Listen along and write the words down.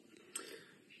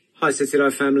Hi City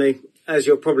Life family. As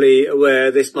you're probably aware,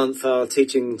 this month our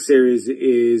teaching series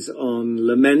is on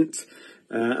lament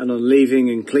and on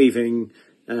leaving and cleaving,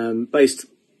 based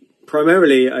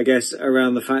primarily, I guess,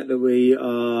 around the fact that we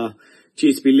are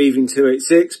due to be leaving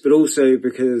 286, but also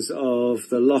because of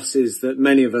the losses that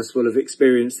many of us will have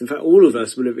experienced. In fact, all of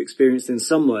us will have experienced in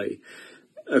some way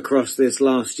across this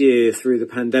last year through the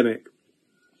pandemic.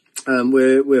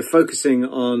 We're focusing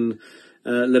on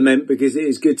lament because it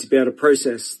is good to be able to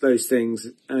process those things,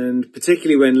 and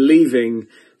particularly when leaving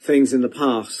things in the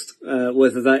past,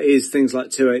 whether that is things like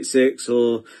 286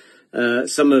 or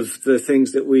some of the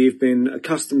things that we've been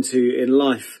accustomed to in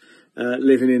life,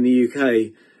 living in the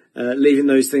UK, leaving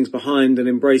those things behind and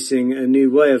embracing a new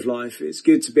way of life. It's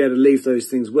good to be able to leave those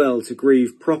things well, to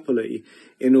grieve properly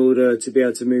in order to be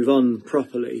able to move on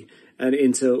properly and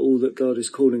into all that God is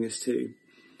calling us to.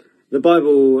 The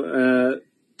Bible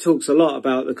talks a lot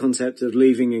about the concept of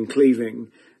leaving and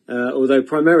cleaving, although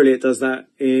primarily it does that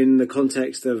in the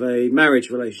context of a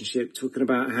marriage relationship, talking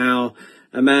about how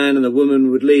a man and a woman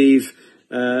would leave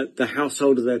the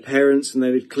household of their parents and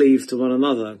they would cleave to one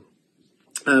another.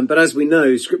 But as we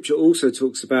know, Scripture also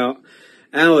talks about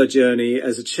our journey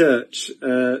as a church,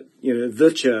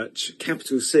 the church,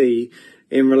 capital C,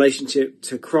 in relationship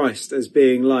to Christ as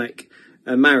being like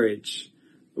a marriage.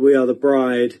 We are the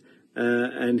bride,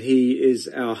 and he is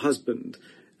our husband.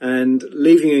 And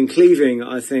leaving and cleaving,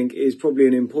 I think, is probably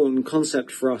an important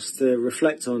concept for us to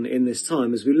reflect on in this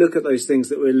time as we look at those things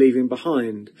that we're leaving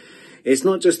behind. It's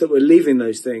not just that we're leaving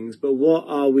those things, but what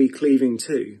are we cleaving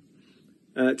to?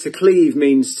 To cleave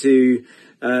means to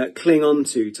cling on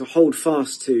to hold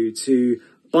fast to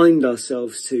bind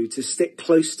ourselves to stick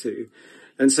close to.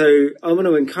 And so I want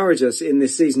to encourage us in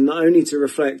this season not only to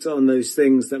reflect on those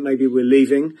things that maybe we're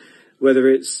leaving, whether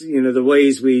it's, the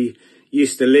ways we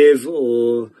used to live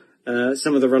or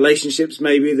some of the relationships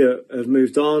maybe that have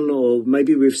moved on, or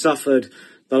maybe we've suffered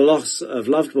the loss of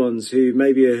loved ones who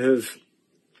maybe have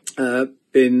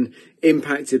been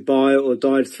impacted by or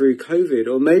died through COVID,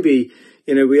 or maybe,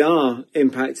 we are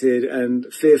impacted and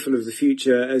fearful of the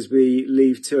future as we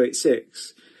leave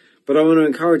 286. But I want to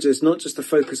encourage us not just to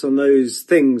focus on those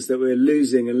things that we're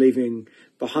losing and leaving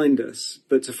behind us,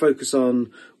 but to focus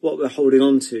on what we're holding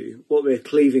on to, what we're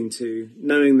cleaving to,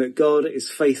 knowing that God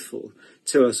is faithful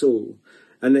to us all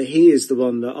and that he is the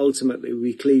one that ultimately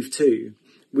we cleave to.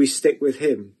 We stick with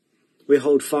him. We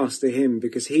hold fast to him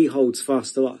because he holds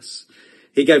fast to us.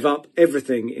 He gave up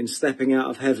everything in stepping out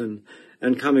of heaven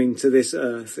and coming to this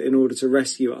earth in order to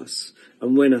rescue us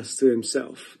and win us to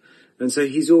himself. And so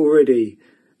he's already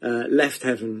left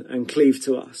heaven and cleaved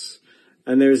to us.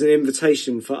 And there is an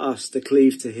invitation for us to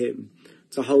cleave to him,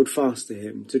 to hold fast to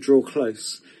him, to draw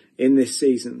close in this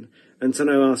season, and to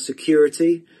know our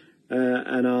security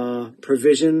and our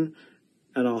provision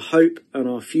and our hope and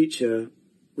our future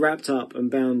wrapped up and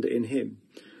bound in him.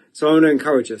 So I want to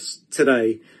encourage us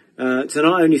today to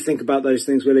not only think about those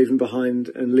things we're leaving behind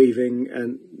and leaving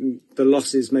and the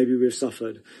losses maybe we've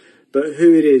suffered, but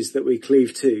who it is that we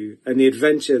cleave to and the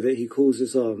adventure that he calls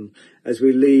us on as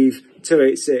we leave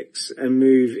 286 and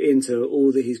move into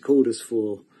all that he's called us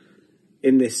for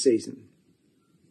in this season.